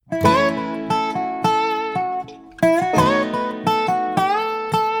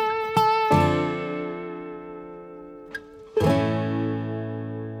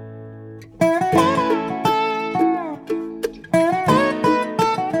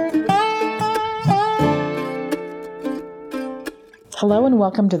Hello and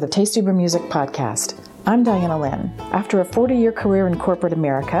welcome to the Tasty Brew Music Podcast. I'm Diana Lynn. After a 40-year career in corporate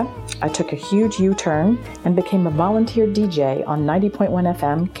America, I took a huge U-turn and became a volunteer DJ on 90.1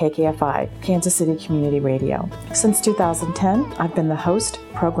 FM KKFI, Kansas City Community Radio. Since 2010, I've been the host,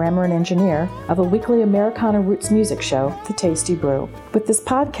 programmer, and engineer of a weekly Americana roots music show, The Tasty Brew. With this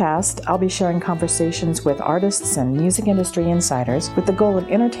podcast, I'll be sharing conversations with artists and music industry insiders with the goal of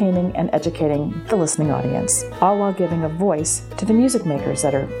entertaining and educating the listening audience, all while giving a voice to the music makers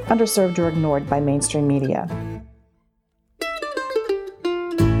that are underserved or ignored by mainstream media.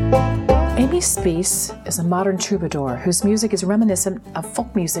 Amy Speace is a modern troubadour whose music is reminiscent of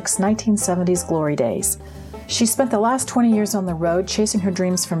folk music's 1970s glory days. She spent the last 20 years on the road chasing her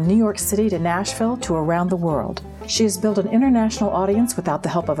dreams from New York City to Nashville to around the world. She has built an international audience without the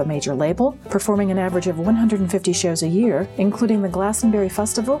help of a major label, performing an average of 150 shows a year, including the Glastonbury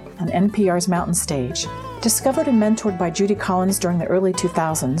Festival and NPR's Mountain Stage. Discovered and mentored by Judy Collins during the early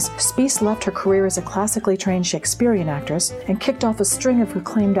 2000s, Speace left her career as a classically trained Shakespearean actress and kicked off a string of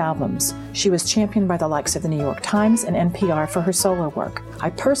acclaimed albums. She was championed by the likes of the New York Times and NPR for her solo work. I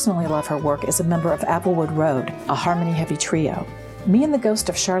personally love her work as a member of Applewood Road, a harmony-heavy trio. Me and the Ghost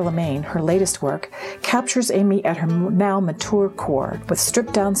of Charlemagne, her latest work, captures Amy at her now mature core with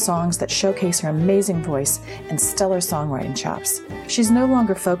stripped-down songs that showcase her amazing voice and stellar songwriting chops. She's no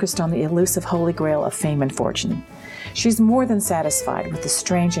longer focused on the elusive holy grail of fame and fortune. She's more than satisfied with the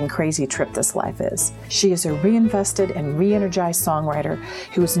strange and crazy trip this life is. She is a reinvested and re-energized songwriter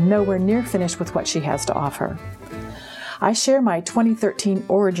who is nowhere near finished with what she has to offer. I share my 2013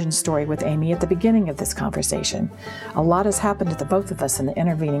 origin story with Amy at the beginning of this conversation. A lot has happened to the both of us in the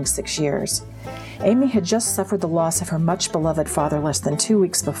intervening 6 years. Amy had just suffered the loss of her much-beloved father less than 2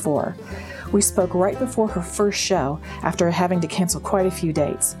 weeks before. We spoke right before her first show after having to cancel quite a few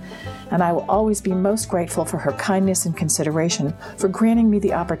dates. And I will always be most grateful for her kindness and consideration for granting me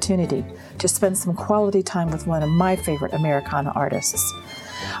the opportunity to spend some quality time with one of my favorite Americana artists.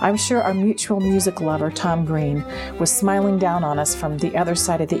 I'm sure our mutual music lover, Tom Green, was smiling down on us from the other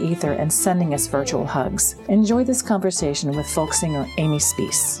side of the ether and sending us virtual hugs. Enjoy this conversation with folk singer Amy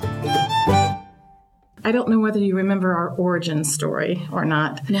Speace. I don't know whether you remember our origin story or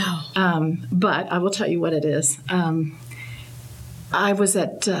not. No. But I will tell you what it is. I was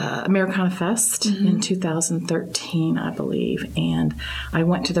at Americana Fest in 2013, I believe, and I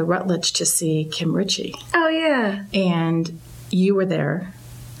went to the Rutledge to see Kim Ritchie. Oh, yeah. And you were there.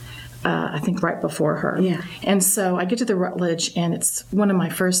 I think right before her. Yeah. And so I get to the Rutledge, and it's one of my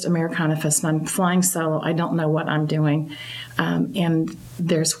first Americana Fest, and I'm flying solo. I don't know what I'm doing. And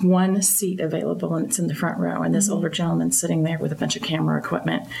there's one seat available, and it's in the front row, and this older gentleman sitting there with a bunch of camera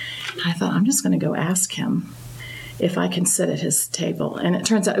equipment. And I thought, I'm just going to go ask him if I can sit at his table. And it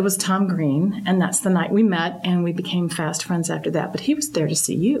turns out it was Tom Green, and that's the night we met, and we became fast friends after that. But he was there to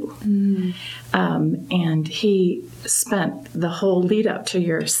see you. And he spent the whole lead up to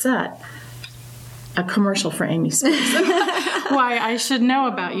your set a commercial for Amy Speace. Why I should know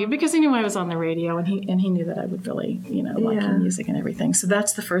about you, because he knew I was on the radio, and he knew that I would really, like your music and everything. So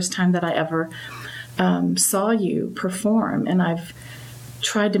that's the first time that I ever saw you perform, and I've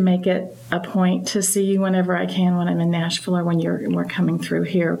tried to make it a point to see you whenever I can when I'm in Nashville or when we're coming through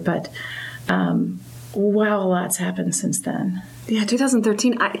here. But wow, a lot's happened since then. Yeah,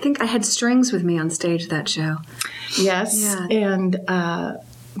 2013. I think I had Strings with me on stage that show. Yes, yeah. And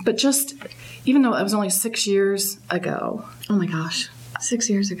but just even though it was only 6 years ago. Oh my gosh, 6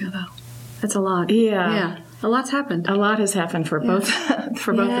 years ago though. That's a lot. Yeah, a lot's happened. A lot has happened for both both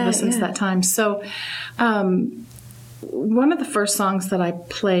of us since that time. So. One of the first songs that I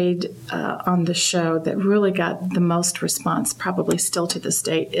played on the show that really got the most response, probably still to this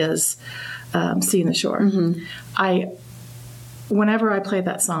date, is Seeing the Shore. Whenever I play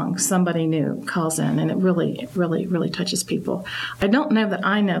that song, somebody new calls in, and it really, really, really touches people. I don't know that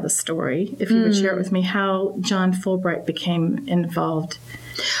I know the story, if you would share it with me, how John Fulbright became involved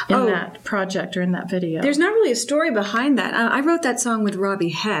in that project or in that video. There's not really a story behind that. I wrote that song with Robbie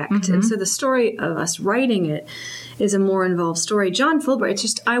Hecht, and so the story of us writing it is a more involved story. John Fulbright, it's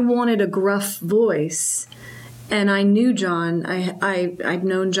just I wanted a gruff voice. And I knew John. I'd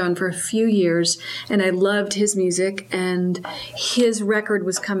known John for a few years, and I loved his music. And his record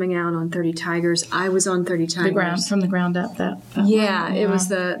was coming out on 30 Tigers. I was on 30 Tigers. From the ground up. That yeah, it was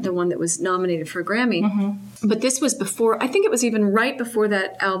the one that was nominated for a Grammy. But this was before. I think it was even right before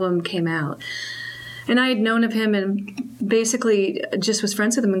that album came out. And I had known of him, and basically just was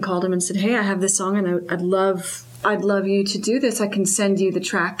friends with him, and called him and said, "Hey, I have this song, and I'd love you to do this. I can send you the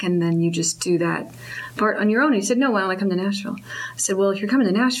track, and then you just do that part on your own." And he said, "No, why don't I come to Nashville?" I said, "Well, if you're coming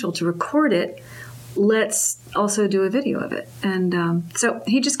to Nashville to record it, let's also do a video of it. And so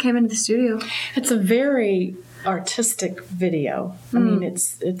he just came into the studio. It's a very artistic video. I mean,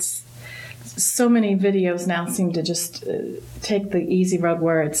 it's so many videos now seem to just take the easy road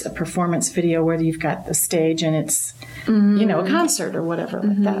where it's a performance video where you've got the stage and it's, a concert or whatever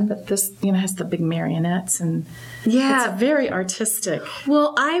like that. But this, has the big marionettes and it's very artistic.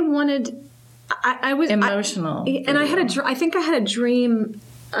 Well, I wanted, I was emotional. And I I think I had a dream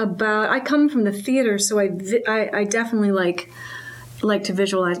about, I come from the theater, so I definitely like to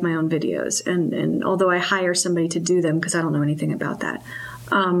visualize my own videos. And although I hire somebody to do them because I don't know anything about that.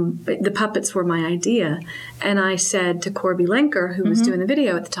 But the puppets were my idea. And I said to Corby Lenker, who was doing the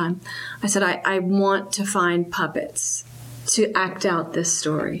video at the time, I said, I want to find puppets to act out this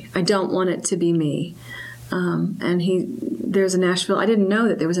story. I don't want it to be me. And there's a Nashville, I didn't know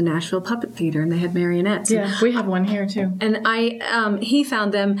that there was a Nashville puppet theater and they had marionettes. Yeah, we have one here too. And he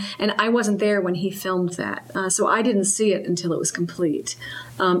found them, and I wasn't there when he filmed that. So I didn't see it until it was complete.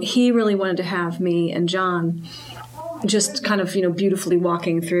 He really wanted to have me and John just kind of, beautifully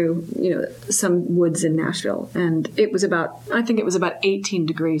walking through, some woods in Nashville. And it was I think it was about 18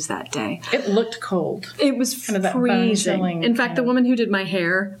 degrees that day. It looked cold. It was kind of freezing. In fact, the woman who did my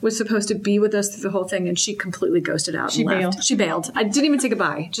hair was supposed to be with us through the whole thing, and she completely ghosted out and left. She bailed. I didn't even say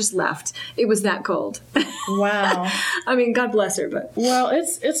goodbye, just left. It was that cold. Wow. I mean, God bless her, but. Well,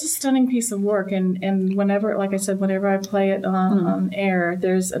 it's a stunning piece of work, and whenever, like I said, whenever I play it on air,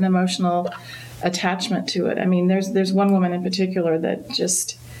 there's an emotional attachment to it. I mean, there's one woman in particular that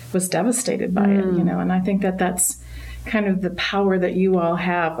just was devastated by it, and I think that's kind of the power that you all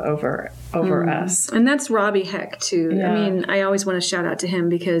have over us. And that's Robbie Heck too. Yeah. I mean, I always want to shout out to him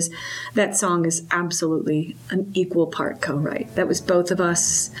because that song is absolutely an equal part co-write. That was both of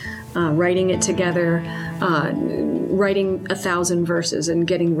us writing it together, writing 1,000 verses and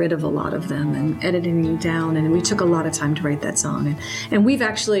getting rid of a lot of them and editing them down. And we took a lot of time to write that song. And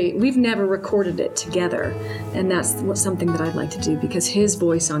we've never recorded it together. And that's something that I'd like to do because his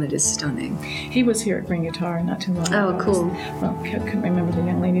voice on it is stunning. He was here at Green Guitar not too long ago. Oh, cool. I couldn't remember the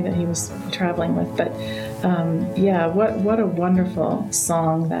young lady that he was traveling with. But what a wonderful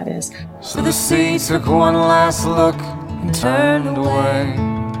song that is. So the sea took one last look and turned away.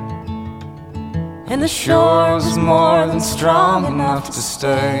 And the shore was more than strong enough to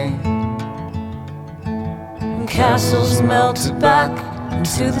stay. And castles melted back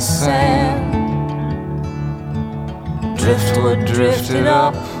into the sand. Driftwood drifted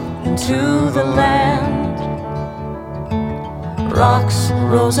up into the land. Rocks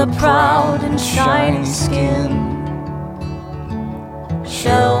rose up proud and shining skin.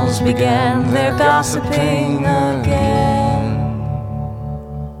 Shells began their gossiping again.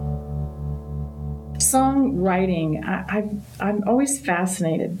 Songwriting, I'm always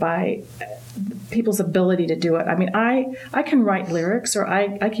fascinated by people's ability to do it. I mean, I can write lyrics, or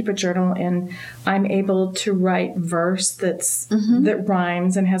I keep a journal, and I'm able to write verse that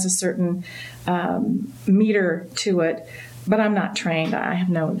rhymes and has a certain meter to it. But I'm not trained. I have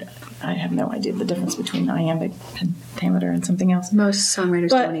no idea the difference between iambic pentameter and something else. Most songwriters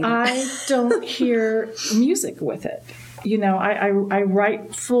don't either. But I don't hear music with it. I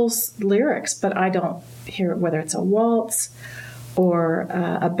write full lyrics, but I don't hear whether it's a waltz or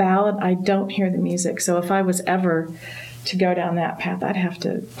a ballad. I don't hear the music. So if I was ever to go down that path, I'd have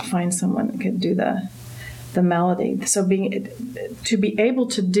to find someone that could do the melody. So to be able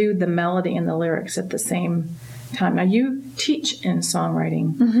to do the melody and the lyrics at the same time. Now you teach in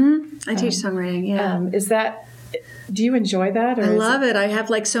songwriting. Mm-hmm. I teach songwriting. Yeah. Do you enjoy that? Or I love it. I have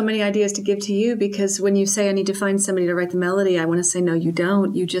so many ideas to give to you because when you say I need to find somebody to write the melody, I want to say no, you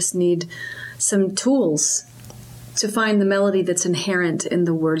don't. You just need some tools to find the melody that's inherent in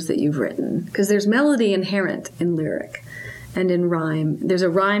the words that you've written. Because there's melody inherent in lyric and in rhyme. There's a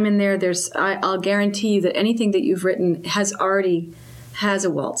rhyme in there. I'll guarantee you that anything that you've written has a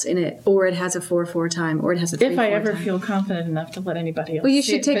waltz in it, or it has a 4/4 time, or it has a 3/4 If I ever time. feel confident enough to let anybody else. Well, you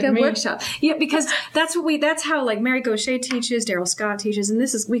should take a me. workshop. Yeah, because that's how Mary Gaucher teaches, Daryl Scott teaches, and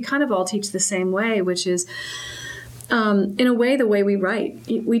we kind of all teach the same way, which is in a way the way we write.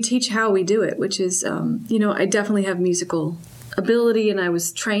 We teach how we do it, which is I definitely have musical ability, and I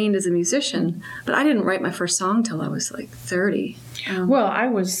was trained as a musician, but I didn't write my first song till I was 30. Well, I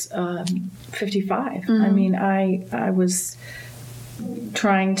was 55. Mm-hmm. I mean, I was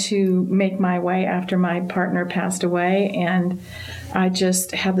trying to make my way after my partner passed away, and I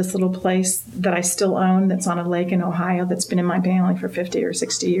just had this little place that I still own that's on a lake in Ohio that's been in my family for 50 or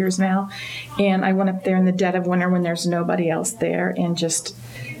 60 years now. And I went up there in the dead of winter when there's nobody else there and just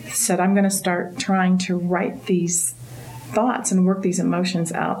said, I'm going to start trying to write these thoughts and work these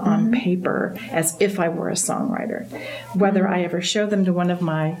emotions out on paper as if I were a songwriter. Whether I ever show them to one of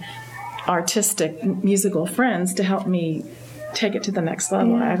my artistic musical friends to help me take it to the next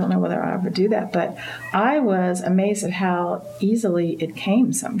level, I don't know whether I'll ever do that, but I was amazed at how easily it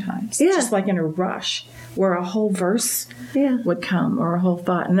came sometimes. Just like in a rush where a whole verse would come or a whole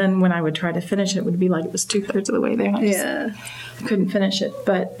thought, and then when I would try to finish it, it would be like it was 2/3 of the way there and I just couldn't finish it.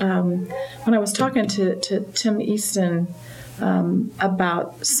 But when I was talking to Tim Easton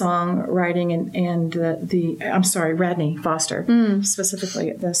about songwriting and Radney Foster,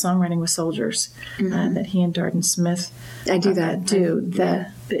 specifically the songwriting with soldiers that he and Darden Smith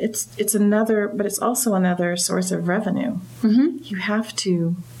it's another, but it's also another source of revenue. You have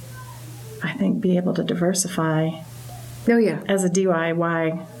to, I think, be able to diversify. As a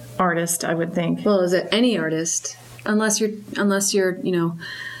DIY artist, I would think. Well, as any artist, unless you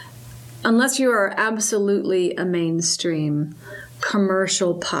are absolutely a mainstream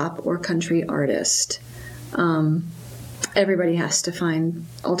commercial pop or country artist, everybody has to find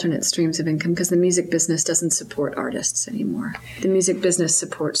alternate streams of income because the music business doesn't support artists anymore. The music business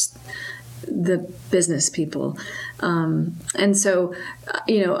supports the business people. And so,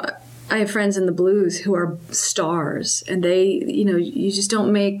 I have friends in the blues who are stars, and they, you just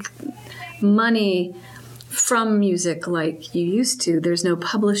don't make money from music like you used to. There's no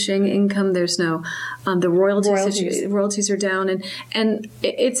publishing income. There's no the royalties are down, and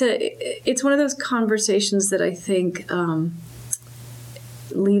it's one of those conversations that I think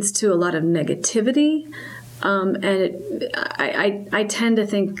leads to a lot of negativity, and I tend to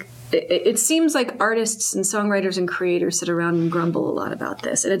think. It seems like artists and songwriters and creators sit around and grumble a lot about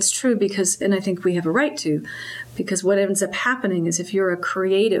this. And it's true and I think we have a right to, because what ends up happening is if you're a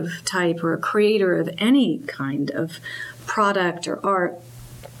creative type or a creator of any kind of product or art,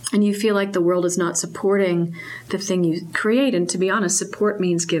 and you feel like the world is not supporting the thing you create, and to be honest, support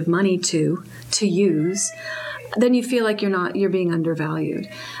means give money to use, then you feel like you're being undervalued.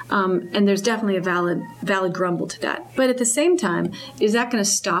 And there's definitely a valid grumble to that. But at the same time, is that going to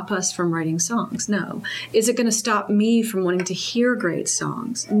stop us from writing songs? No. Is it going to stop me from wanting to hear great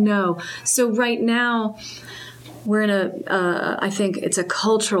songs? No. So right now, we're in I think it's a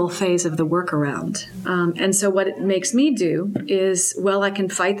cultural phase of the workaround. And so what it makes me do is, I can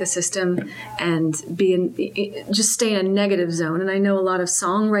fight the system and just stay in a negative zone. And I know a lot of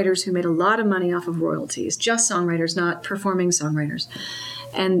songwriters who made a lot of money off of royalties, just songwriters, not performing songwriters.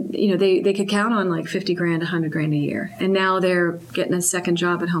 And, they could count on like $50,000, $100,000 a year. And now they're getting a second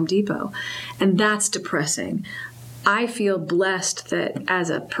job at Home Depot. And that's depressing. I feel blessed that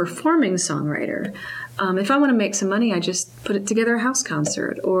as a performing songwriter, if I want to make some money, I just put it together a house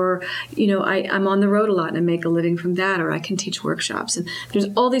concert, or, I'm on the road a lot and I make a living from that, or I can teach workshops. And there's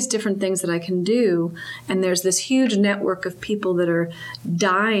all these different things that I can do. And there's this huge network of people that are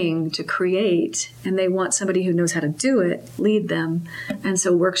dying to create, and they want somebody who knows how to do it, lead them. And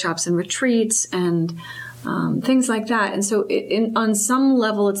so workshops and retreats and things like that. And so on some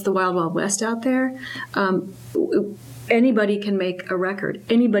level, it's the Wild Wild West out there. Anybody can make a record.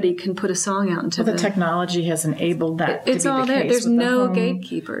 Anybody can put a song out into the technology has enabled that. It's all there. There's no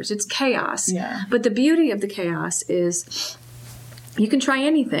gatekeepers. It's chaos. Yeah. But the beauty of the chaos is you can try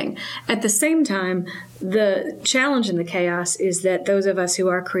anything. At the same time, the challenge in the chaos is that those of us who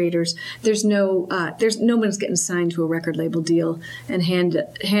are creators, no one's getting signed to a record label deal and handed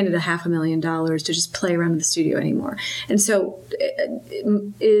 $500,000 to just play around in the studio anymore. And so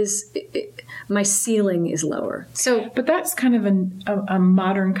my ceiling is lower. But that's kind of a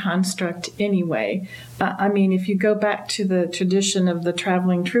modern construct anyway. If you go back to the tradition of the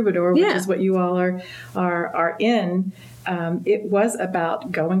traveling troubadour, which is what you all are in, it was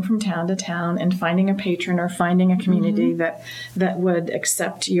about going from town to town and finding a patron or finding a community that would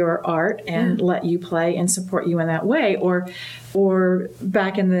accept your art and let you play and support you in that way. Or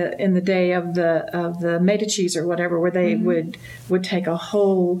back in the day of the Medicis or whatever, where they would take a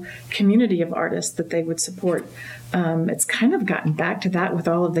whole community of artists that they would support. It's kind of gotten back to that with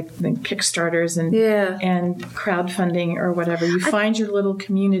all of the Kickstarters and crowdfunding or whatever. You find your little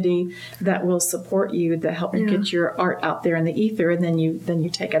community that will support you, that help you get your art out there in the ether, and then you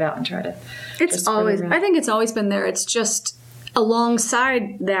take it out and try to. I think it's always been there. It's just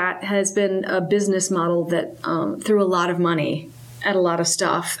alongside that has been a business model that threw a lot of money at a lot of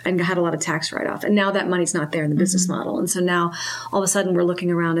stuff and had a lot of tax write-off. And now that money's not there in the business model. And so now all of a sudden we're looking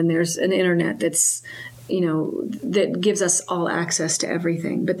around and there's an internet that's that gives us all access to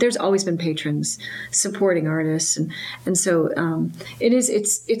everything. But there's always been patrons supporting artists, and so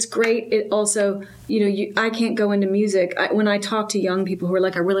it's great. It also, I can't go into music. When I talk to young people who are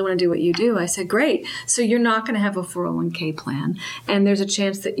like, I really want to do what you do, I said, great. So you're not going to have a 401k plan, and there's a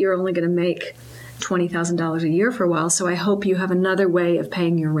chance that you're only going to make $20,000 a year for a while. So I hope you have another way of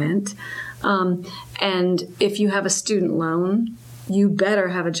paying your rent. And if you have a student loan, you better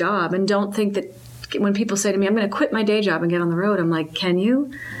have a job. And don't think that when people say to me, I'm going to quit my day job and get on the road, I'm like, can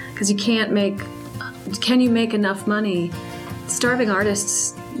you? Because can you make enough money? Starving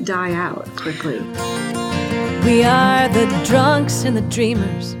artists die out quickly. We are the drunks and the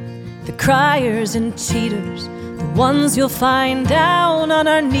dreamers, the criers and cheaters, the ones you'll find down on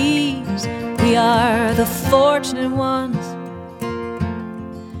our knees. We are the fortunate ones.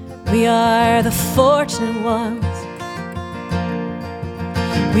 We are the fortunate ones.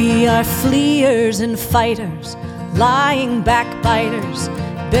 We are fleers and fighters, lying backbiters,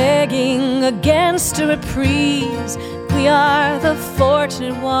 begging against a reprise. We are the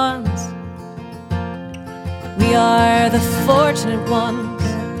fortunate ones. We are the fortunate ones.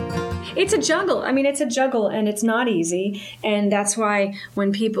 It's a juggle. It's a juggle, and it's not easy. And that's why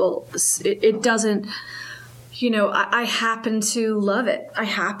when people, it doesn't, I happen to love it. I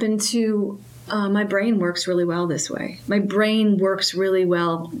happen to, my brain works really well this way. My brain works really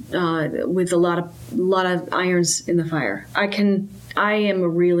well with a lot of irons in the fire. I am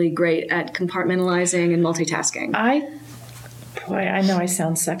really great at compartmentalizing and multitasking. I know I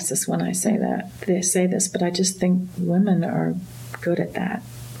sound sexist when I say this, but I just think women are good at that.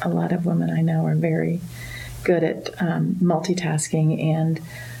 A lot of women I know are very good at multitasking and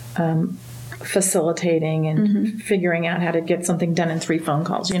facilitating and figuring out how to get something done in 3 phone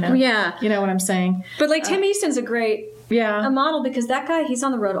calls, Yeah. You know what I'm saying? But like Tim Easton's a great a model, because that guy, he's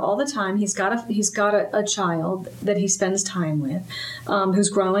on the road all the time. He's got a child that he spends time with, who's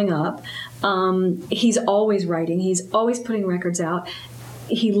growing up. He's always writing. He's always putting records out.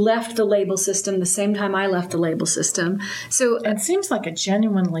 He left the label system the same time I left the label system. So it seems like a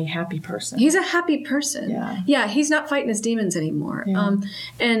genuinely happy person. He's a happy person. Yeah. He's not fighting his demons anymore. Yeah.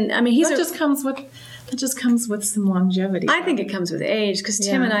 That just comes with some longevity. I think it comes with age, because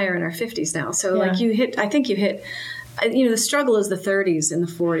Tim and I are in our 50s now. So I think you hit, the struggle is the 30s and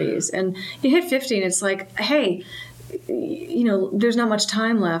the 40s, and you hit 50 and it's like, hey, there's not much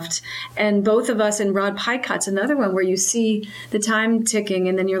time left. And both of us, and Rod Pycott's another one where you see the time ticking,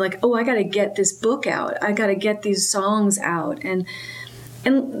 and then you're like, oh, I got to get this book out. I got to get these songs out. And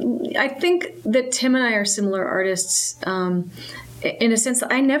I think that Tim and I are similar artists in a sense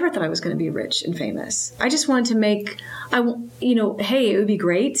that I never thought I was going to be rich and famous. I just wanted to hey, it would be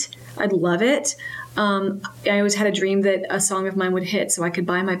great. I'd love it. I always had a dream that a song of mine would hit so I could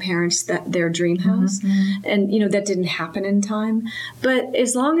buy my parents their dream house. Mm-hmm. And, that didn't happen in time. But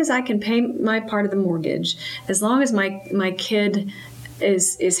as long as I can pay my part of the mortgage, as long as my kid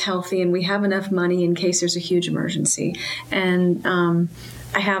is healthy and we have enough money in case there's a huge emergency, and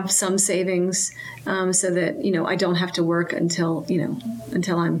I have some savings so that, I don't have to work until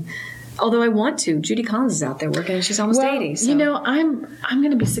I'm... Although I want to. Judy Collins is out there working, and she's almost 80. So. I'm going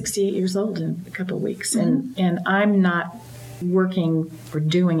to be 68 years old in a couple of weeks, and I'm not working or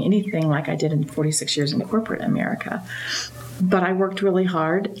doing anything like I did in 46 years in corporate America. But I worked really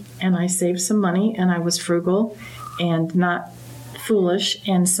hard, and I saved some money, and I was frugal and not foolish,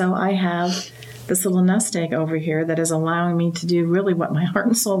 and so I have this little nest egg over here that is allowing me to do really what my heart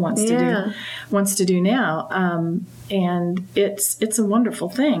and soul wants to do now. And it's a wonderful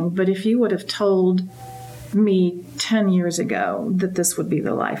thing. But if you would have told me 10 years ago that this would be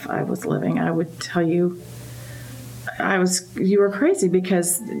the life I was living, I would tell you you were crazy,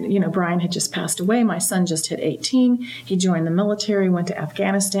 because, Brian had just passed away. My son just hit 18. He joined the military, went to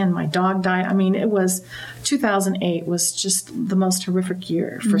Afghanistan. My dog died. 2008 was just the most horrific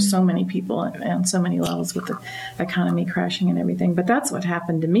year for so many people on so many levels, with the economy crashing and everything. But that's what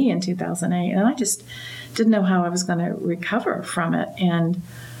happened to me in 2008. And I just didn't know how I was going to recover from it. And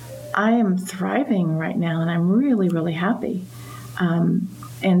I am thriving right now, and I'm really, really happy.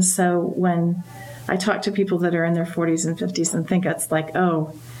 And so when I talk to people that are in their 40s and 50s and think it's like,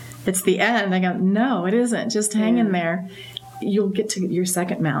 oh, it's the end. I go, no, it isn't. Just hang in there. You'll get to your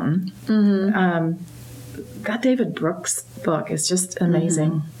second mountain. Mm-hmm. That David Brooks book is just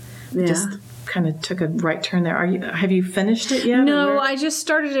amazing. Mm-hmm. Yeah. Just kind of took a right turn there. Have you finished it yet? No, I just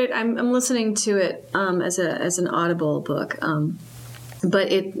started it. I'm listening to it as an Audible book.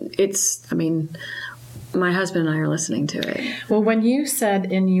 But it's my husband and I are listening to it. Well, when you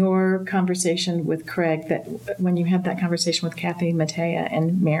said in your conversation with Craig that when you had that conversation with Kathy Mattea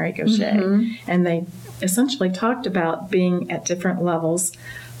and Mary Gauthier, and they essentially talked about being at different levels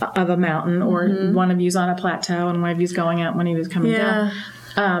of a mountain, or one of you's on a plateau and one of you's going out, one of you's coming down,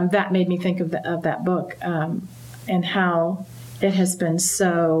 that made me think of that book and how it has been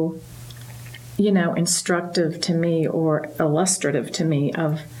so, instructive to me or illustrative to me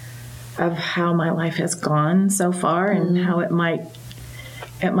of how my life has gone so far and how it might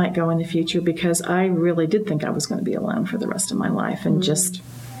go in the future, because I really did think I was going to be alone for the rest of my life and just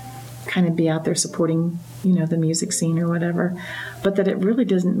kind of be out there supporting, the music scene or whatever, but that it really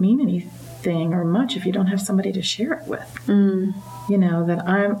doesn't mean anything or much if you don't have somebody to share it with. That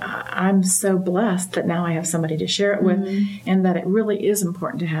I'm so blessed that now I have somebody to share it with, and that it really is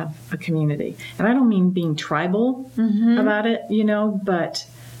important to have a community. And I don't mean being tribal about it, but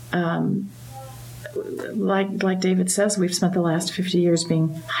like David says, we've spent the last 50 years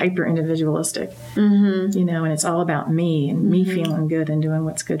being hyper individualistic, and it's all about me and me feeling good and doing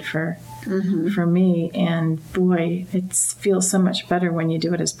what's good for me. And boy, it feels so much better when you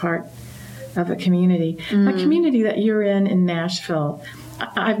do it as part of a community, a community that you're in Nashville.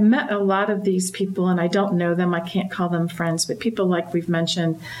 I've met a lot of these people, and I don't know them. I can't call them friends, but people like we've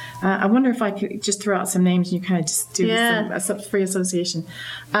mentioned. I wonder if I could just throw out some names and you kind of just do some free association.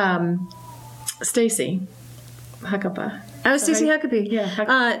 Stacy Huckabee. Oh, Stacy Huckabee.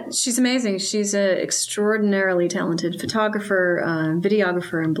 Yeah. She's amazing. She's an extraordinarily talented photographer,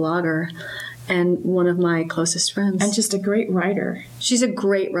 videographer, and blogger, and one of my closest friends. And just a great writer. She's a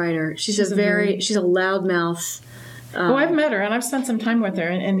great writer. She's a loudmouth. I've met her and I've spent some time with her,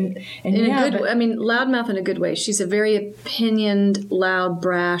 and in a good way. I mean, loudmouth in a good way. She's a very opinioned, loud,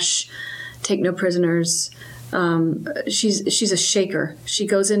 brash, take no prisoners. She's a shaker. She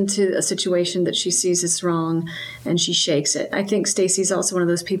goes into a situation that she sees is wrong, and she shakes it. I think Stacy's also one of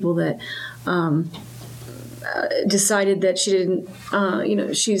those people that decided that she didn't. We're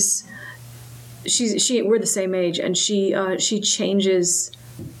the same age, and she changes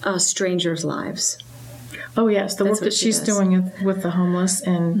strangers' lives. Oh yes, the work that she's doing with the homeless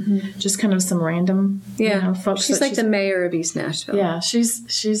and just kind of some random folks. She's like the mayor of East Nashville. Yeah,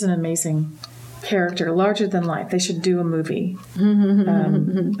 she's an amazing character, larger than life. They should do a movie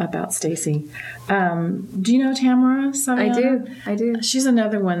about Stacy. Do you know Tamara Saviano? I do. She's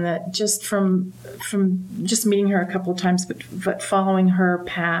another one that just from just meeting her a couple of times, but following her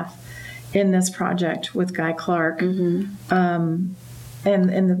path in this project with Guy Clark, and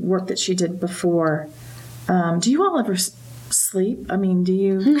the work that she did before. Do you all ever sleep? I mean, do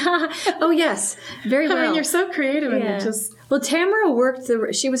you? Oh yes, very well. I mean, you're so creative, and it just. Well, Tamara worked.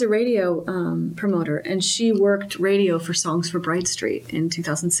 She was a radio promoter, and she worked radio for Songs for Bright Street in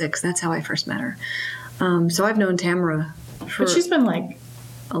 2006. That's how I first met her. So I've known Tamara for. But she's been like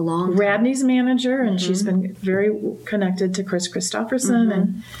a long time. Radney's manager, and she's been very connected to Chris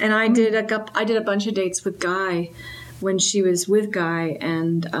Christopherson, and I did a bunch of dates with Guy when she was with Guy,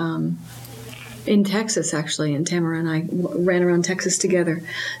 and. In Texas, actually, and Tamara and I ran around Texas together.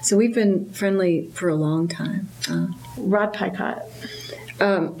 So we've been friendly for a long time. Rod Picott.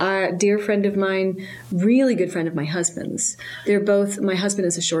 A dear friend of mine, really good friend of my husband's. My husband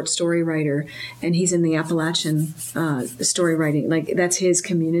is a short story writer, and he's in the Appalachian story writing. Like, that's his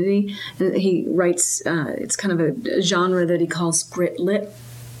community. And he writes, it's kind of a genre that he calls grit lit.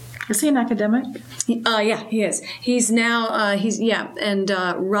 Is he an academic? Yeah, he is. He's now, and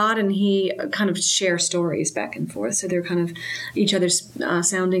Rod and he kind of share stories back and forth, so they're kind of each other's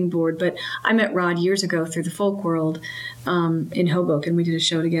sounding board. But I met Rod years ago through the folk world in Hoboken. We did a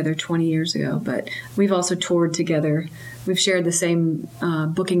show together 20 years ago, but we've also toured together. We've shared the same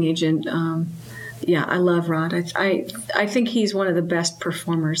booking agent. I love Rod. I think he's one of the best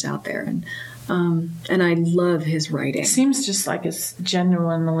performers out there, and I love his writing. Seems just like a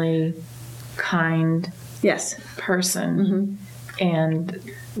genuinely kind person. And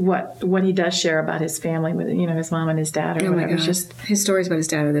what he does share about his family with his mom and his dad or whatever. Just his stories about his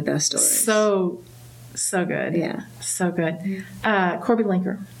dad are the best stories. So good. Yeah. So good. Corby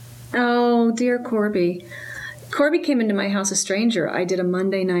Linker. Oh, dear Corby. Corby came into my house a stranger. I did a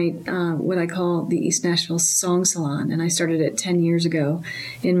Monday night, what I call the East Nashville Song Salon, and I started it 10 years ago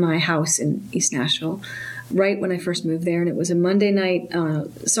in my house in East Nashville, right when I first moved there. And it was a Monday night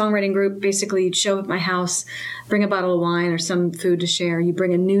songwriting group. Basically, you'd show up at my house, bring a bottle of wine or some food to share. You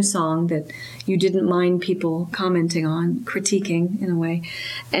bring a new song that you didn't mind people commenting on, critiquing in a way.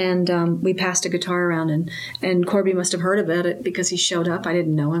 And we passed a guitar around, and Corby must have heard about it because he showed up. I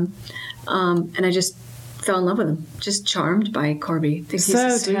didn't know him. And I just fell in love with him. Just charmed by Corby. I think he's So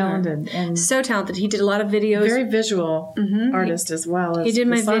a sweetheart. talented and So talented. He did a lot of videos. very visual artist as well. As He did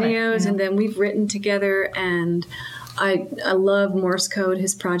my Sonic, videos, yeah. and then we've written together, and I love Morse Code,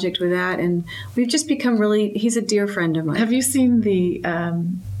 his project with that, and we've just become really, he's a dear friend of mine. Have you seen the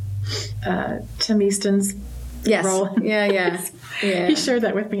Tim Easton's Yes. role? Yeah. He shared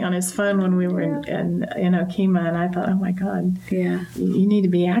that with me on his phone when we were in Okemah, and I thought, oh my God, Yeah. you need to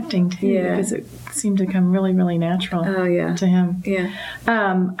be acting too, Yeah. because it seemed to come really, really natural Oh, yeah. to him. Yeah.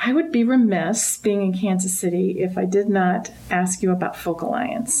 I would be remiss being in Kansas City if I did not ask you about Folk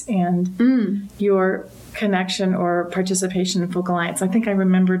Alliance and your connection or participation in Folk Alliance. I think I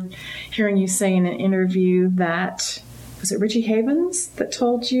remembered hearing you say in an interview that, was it Richie Havens that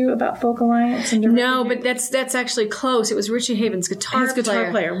told you about Folk Alliance? And No, but that's actually close. It was Richie Havens' guitar His guitar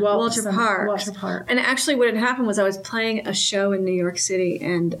player, Walter Parks. Walter Parks. And actually what had happened was I was playing a show in New York City,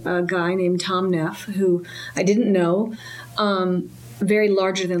 and a guy named Tom Neff, who I didn't know, very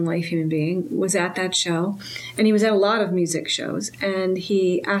larger-than-life human being, was at that show. And he was at a lot of music shows. And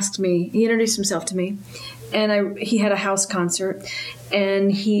he introduced himself to me. And he had a house concert. And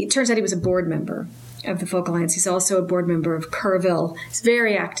it turns out he was a board member of the Folk Alliance. He's also a board member of Kerrville. He's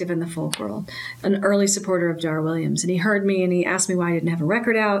very active in the folk world, an early supporter of Dar Williams. And he heard me and he asked me why I didn't have a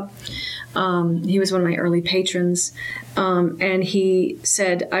record out. He was one of my early patrons. And he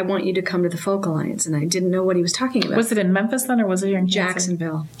said, I want you to come to the Folk Alliance. And I didn't know what he was talking about. Was it in Memphis then, or was it here in Kansas?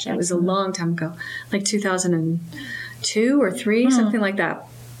 Jacksonville. It was a long time ago, like 2002 or 3, something like that.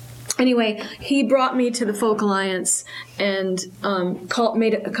 Anyway, he brought me to the Folk Alliance and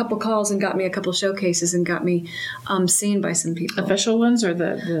made a couple calls and got me a couple showcases and got me seen by some people. Official ones or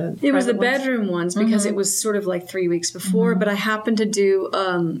the It was the private ones? bedroom ones because it was sort of like 3 weeks before. But I happened to do,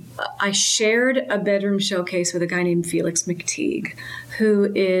 I shared a bedroom showcase with a guy named Felix McTeague,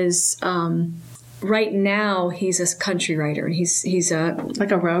 who is, right now, he's a country writer. And he's a...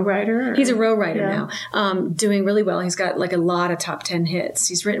 Like a row writer? He's a row writer now, doing really well. He's got like a lot of top 10 hits.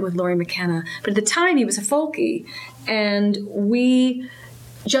 He's written with Laurie McKenna. But at the time, he was a folkie. And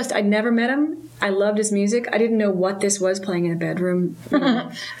I'd never met him. I loved his music. I didn't know what this was, playing in a bedroom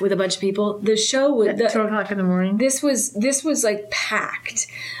with a bunch of people. The show was... At 2 o'clock in the morning? This was like packed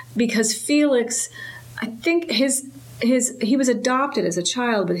because Felix, I think he was adopted as a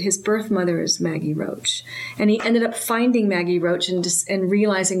child, but his birth mother is Maggie Roach. And he ended up finding Maggie Roach and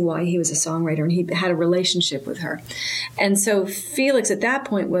realizing why he was a songwriter, and he had a relationship with her. And so Felix at that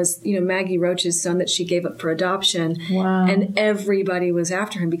point was, Maggie Roach's son that she gave up for adoption. Wow. And everybody was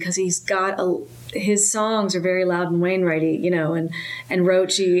after him because he's got his songs are very loud and Wainwrighty, and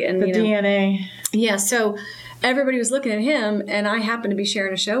Roachy and The DNA. Yeah, so everybody was looking at him, and I happened to be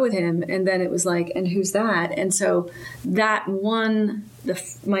sharing a show with him, and then it was like, and who's that? And so that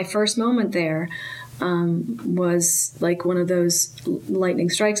my first moment there was like one of those lightning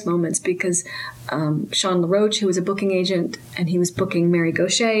strikes moments because Sean LaRoche, who was a booking agent, and he was booking Mary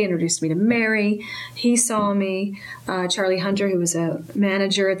Gaucher, introduced me to Mary. He saw me. Charlie Hunter, who was a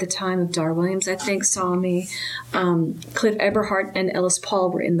manager at the time of Dar Williams, I think, saw me. Cliff Eberhardt and Ellis Paul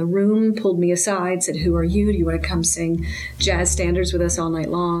were in the room, pulled me aside, said, "Who are you? Do you want to come sing jazz standards with us all night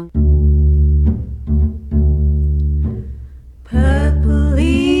long?" Purple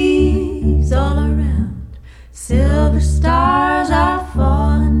leaves all around, silver stars are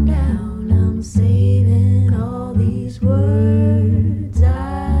falling down. I'm saving all these words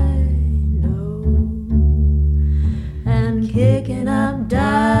I know and kicking up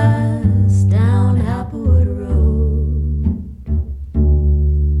dust down Applewood Road,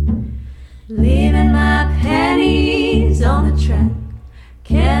 leaving my pennies on the track.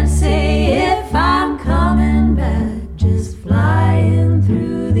 Can't say if I'm coming back, just flying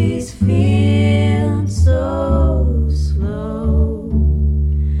through these fields so slow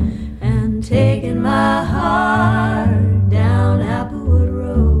and taking my heart down Applewood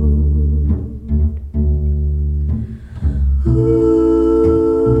Road. Ooh.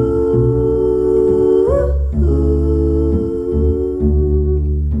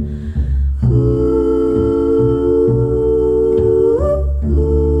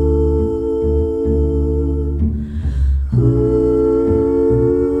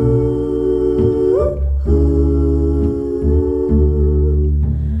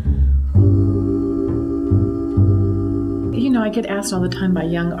 I get asked all the time by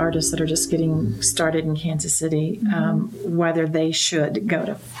young artists that are just getting started in Kansas City whether they should go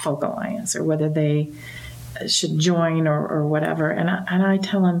to Folk Alliance or whether they should join or whatever. And I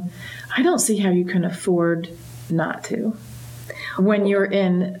tell them, I don't see how you can afford not to. when you're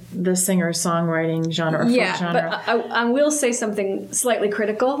in the singer-songwriting genre or folk genre. But I will say something slightly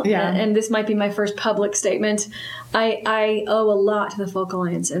critical, and this might be my first public statement. I owe a lot to the Folk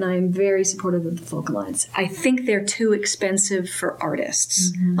Alliance, and I am very supportive of the Folk Alliance. I think they're too expensive for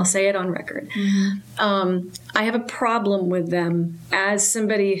artists. Mm-hmm. I'll say it on record. Mm-hmm. I have a problem with them as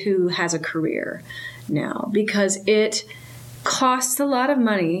somebody who has a career now, because it costs a lot of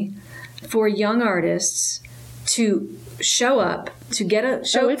money for young artists to show up, to get a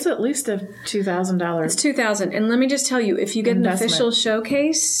show. Oh, it's at least $2,000. It's $2,000, and let me just tell you, if you get an official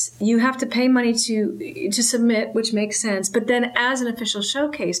showcase, you have to pay money to submit, which makes sense. But then, as an official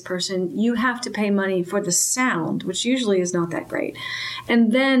showcase person, you have to pay money for the sound, which usually is not that great.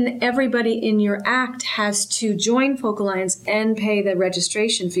 And then everybody in your act has to join Folk Alliance and pay the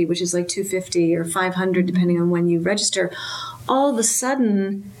registration fee, which is like $250 or $500, depending on when you register. All of a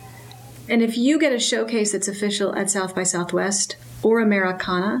sudden. And if you get a showcase that's official at South by Southwest or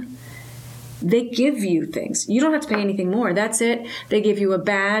Americana, they give you things. You don't have to pay anything more. That's it. They give you a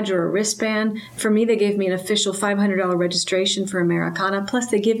badge or a wristband. For me, they gave me an official $500 registration for Americana. Plus,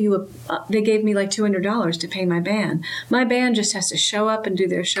 they gave me like $200 to pay my band. My band just has to show up and do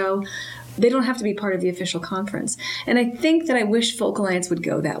their show. They don't have to be part of the official conference. And I think that I wish Folk Alliance would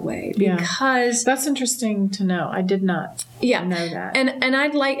go that way, because that's interesting to know. I did not know that. And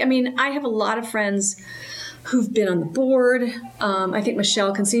I have a lot of friends who've been on the board. I think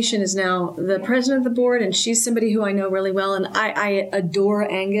Michelle Concession is now the president of the board, and she's somebody who I know really well. And I adore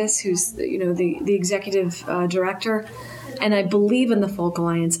Angus, who's the executive director. And I believe in the Folk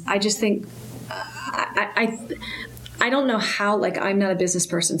Alliance. I just think I don't know how, I'm not a business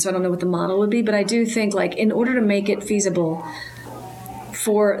person, so I don't know what the model would be, but I do think, in order to make it feasible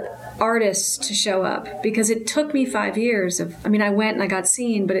for artists to show up, because it took me 5 years I went and I got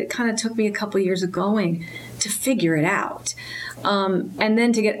seen, but it kind of took me a couple years of going to figure it out. And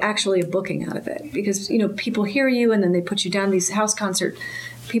then to get actually a booking out of it, because, people hear you and then they put you down. These house concert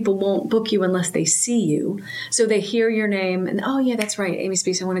people won't book you unless they see you. So they hear your name and, oh yeah, that's right, Amy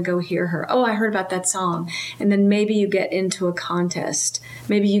Speace, I want to go hear her. Oh, I heard about that song. And then maybe you get into a contest.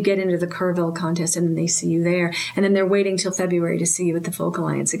 Maybe you get into the Kerrville contest and then they see you there. And then they're waiting till February to see you at the Folk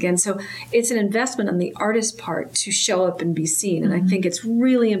Alliance again. So it's an investment on the artist's part to show up and be seen. And I think it's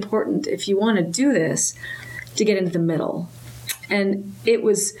really important, if you want to do this, to get into the middle. And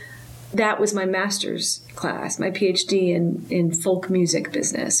that was my master's class. My PhD in folk music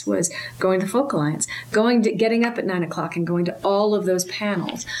business was going to Folk Alliance, getting up at 9 o'clock and going to all of those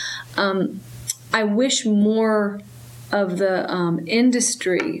panels. I wish more of the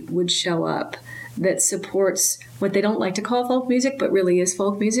industry would show up that supports what they don't like to call folk music, but really is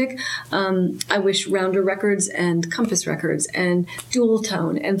folk music. I wish Rounder Records and Compass Records and Dual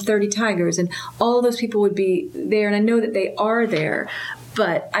Tone and 30 Tigers and all those people would be there. And I know that they are there,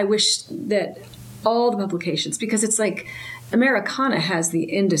 but I wish that all the publications, because it's like Americana has the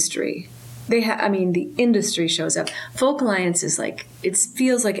industry. The industry shows up. Folk Alliance is it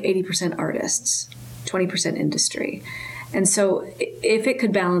feels like 80% artists, 20% industry. And so if it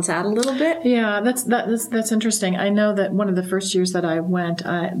could balance out a little bit. Yeah, that's interesting. I know that one of the first years that I went,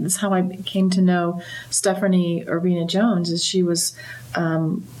 that's how I came to know Stephanie Urbina Jones, is she was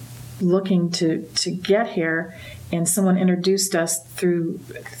looking to get here, and someone introduced us through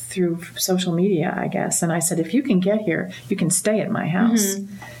social media, I guess. And I said, if you can get here, you can stay at my house,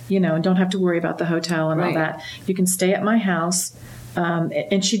 and don't have to worry about the hotel and all that. You can stay at my house.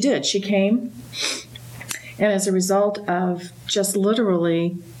 And she did. She came. And as a result of just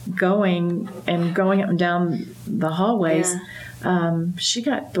literally going up and down the hallways, she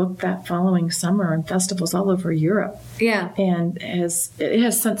got booked that following summer in festivals all over Europe. Yeah. And it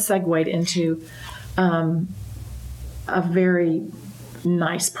has since segued into a very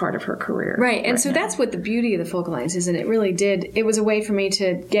nice part of her career. Right. And so that's what the beauty of the Folk Alliance is. And it really did. It was a way for me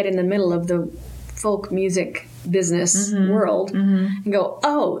to get in the middle of the folk music business world and go,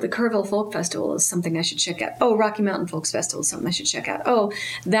 oh, the Kerrville Folk Festival is something I should check out. Oh, Rocky Mountain Folks Festival is something I should check out. Oh,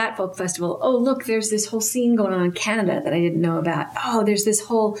 that folk festival. Oh, look, there's this whole scene going on in Canada that I didn't know about. Oh, there's this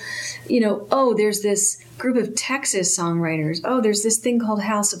whole, there's this group of Texas songwriters. Oh, there's this thing called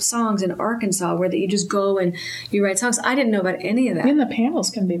House of Songs in Arkansas where that you just go and you write songs. I didn't know about any of that. And the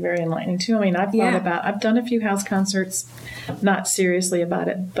panels can be very enlightening too. I've done a few house concerts, not seriously about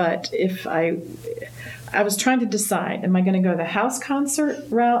it, but if I was trying to decide, am I going to go the house concert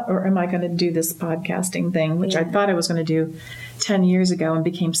route or am I going to do this podcasting thing, which I thought I was going to do 10 years ago and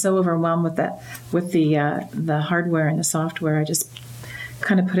became so overwhelmed with the hardware and the software. I just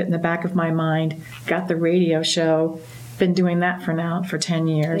kind of put it in the back of my mind, got the radio show, been doing that for 10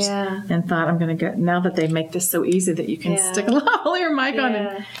 years, Yeah. and thought I'm going to go, now that they make this so easy that you can stick a lavalier mic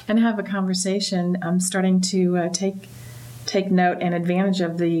on and have a conversation, I'm starting to take note and advantage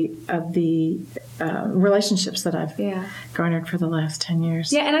of the relationships that I've garnered for the last 10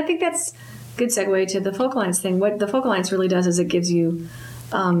 years. Yeah, and I think that's a good segue to the Folk Alliance thing. What the Folk Alliance really does is it gives you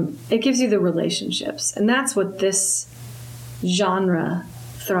the relationships, and that's what this genre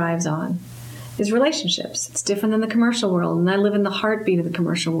thrives on, is relationships. It's different than the commercial world, and I live in the heartbeat of the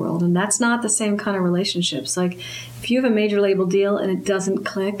commercial world, and that's not the same kind of relationships. Like, if you have a major label deal and it doesn't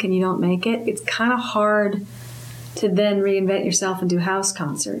click and you don't make it, it's kind of hard to then reinvent yourself and do house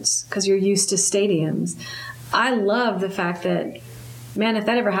concerts because you're used to stadiums. I love the fact that, man, if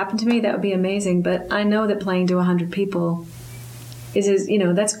that ever happened to me, that would be amazing, but I know that playing to 100 people is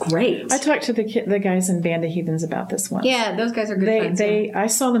that's great. I talked to the guys in Band of Heathens about this once. Yeah, those guys are good friends. I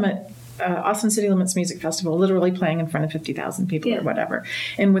saw them at Austin City Limits Music Festival, literally playing in front of 50,000 people or whatever.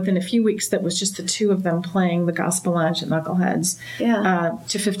 And within a few weeks, that was just the two of them playing the gospel lunch at Knuckleheads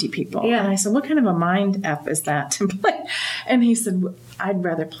to 50 people. Yeah. And I said, what kind of a mind F is that to play? And he said, I'd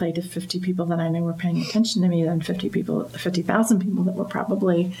rather play to 50 people that I know were paying attention to me than 50,000 people that were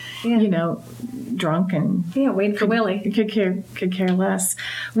probably, drunk and waiting for Willie. Could care less.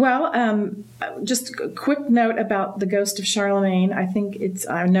 Well, just a quick note about The Ghost of Charlemagne. I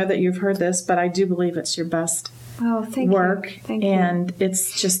know that you've heard this, but I do believe it's your best work. Thank you. And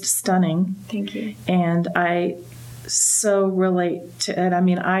it's just stunning. Thank you. And I so relate to it. I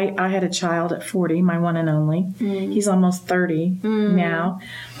mean, I had a child at 40, my one and only. He's almost 30 now.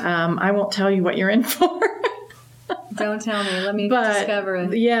 I won't tell you what you're in for. Don't tell me. Let me discover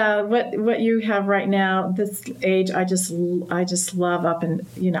it. Yeah, what you have right now, this age, I just love up and,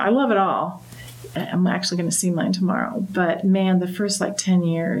 I love it all. I'm actually going to see mine tomorrow. But, man, the first, 10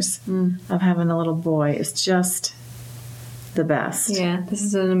 years of having a little boy is just the best. Yeah, this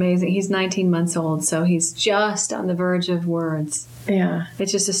is an amazing... He's 19 months old, so he's just on the verge of words. Yeah.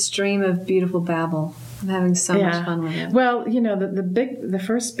 It's just a stream of beautiful babble. I'm having so much fun with it. Well, the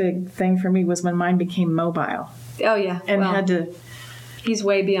first big thing for me was when mine became mobile. Oh, yeah. And had to... He's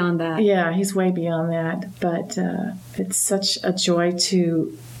way beyond that. Yeah, he's way beyond that. But it's such a joy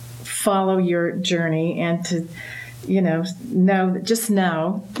to follow your journey and to, know,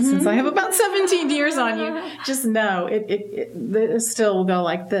 since I have about 17 years on you, just know it still will go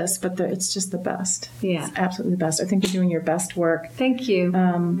like this, but it's just the best. Yeah. It's absolutely the best. I think you're doing your best work. Thank you.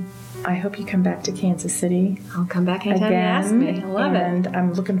 I hope you come back to Kansas City. I'll come back anytime you ask me. I love it. And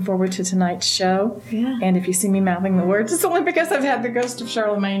I'm looking forward to tonight's show. Yeah. And if you see me mouthing the words, it's only because I've had The Ghost of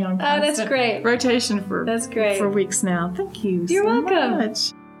Charlemagne on that's great. rotation for weeks now. Thank you You're so welcome.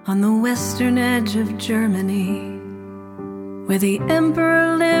 much. On the western edge of Germany, where the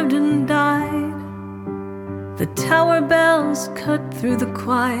emperor lived and died, the tower bells cut through the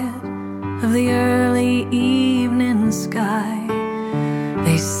quiet of the early evening sky.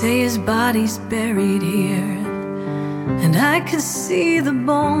 They say his body's buried here, and I could see the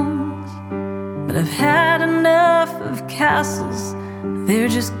bones, but I've had enough of castles. They're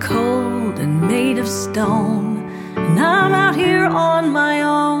just cold and made of stone, and I'm out here on my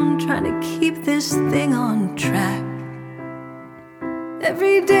own, trying to keep this thing on track.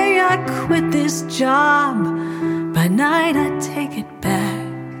 Every day I quit this job, by night I take it back.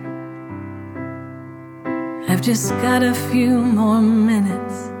 I've just got a few more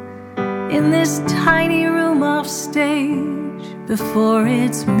minutes in this tiny room off stage before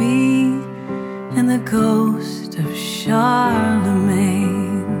it's me and the ghost of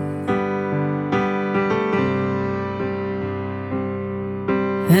Charlemagne.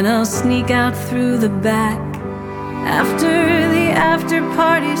 Then I'll sneak out through the back after the after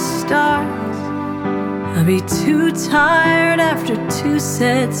party starts. I'll be too tired after 2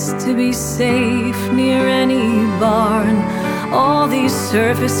 sets to be safe near any bar, and all these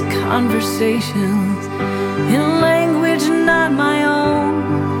surface conversations in language not my own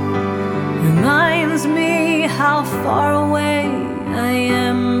reminds me how far away I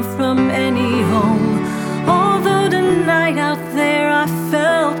am from any home. Although tonight out there I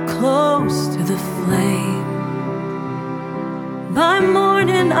felt close to the flame, by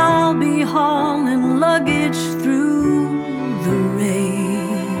morning I'll be hauling luggage through the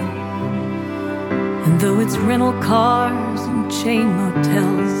rain. And though it's rental cars and chain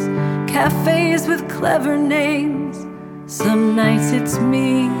motels, cafes with clever names, some nights it's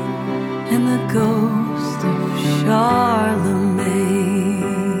me and the ghost of Charlemagne.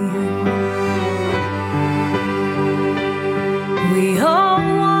 We all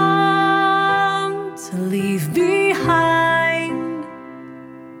want to leave behind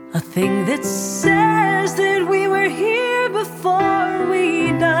a thing that says that we were here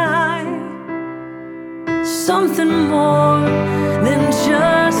something more than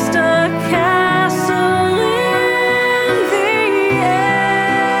just a castle in the air.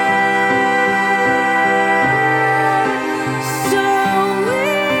 So we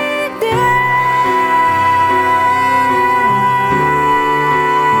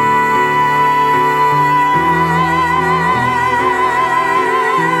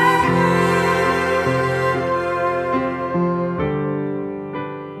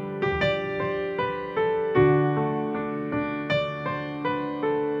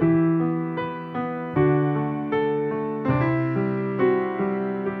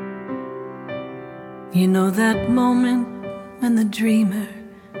You know that moment when the dreamer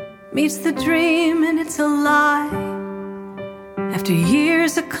meets the dream and it's a lie. After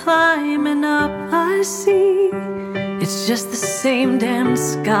years of climbing up, I see it's just the same damn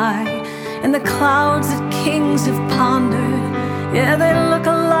sky. And the clouds that kings have pondered, yeah, they look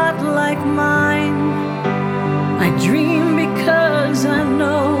a lot like mine. I dream because I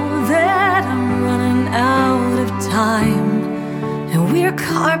know that I'm running out of time. And we're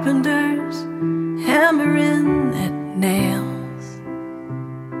carpenters hammering at nails,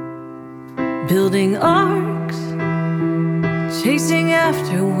 building arcs, chasing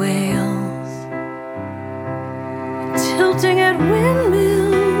after whales, tilting at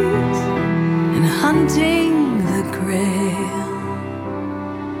windmills and hunting the grail.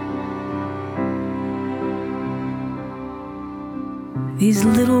 These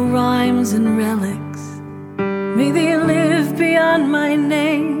little rhymes and relics, may they live beyond my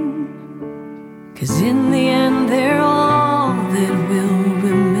name, 'cause in the end they're all that will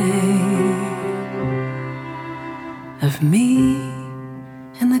remain of me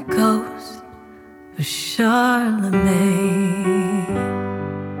and the ghost of Charlemagne.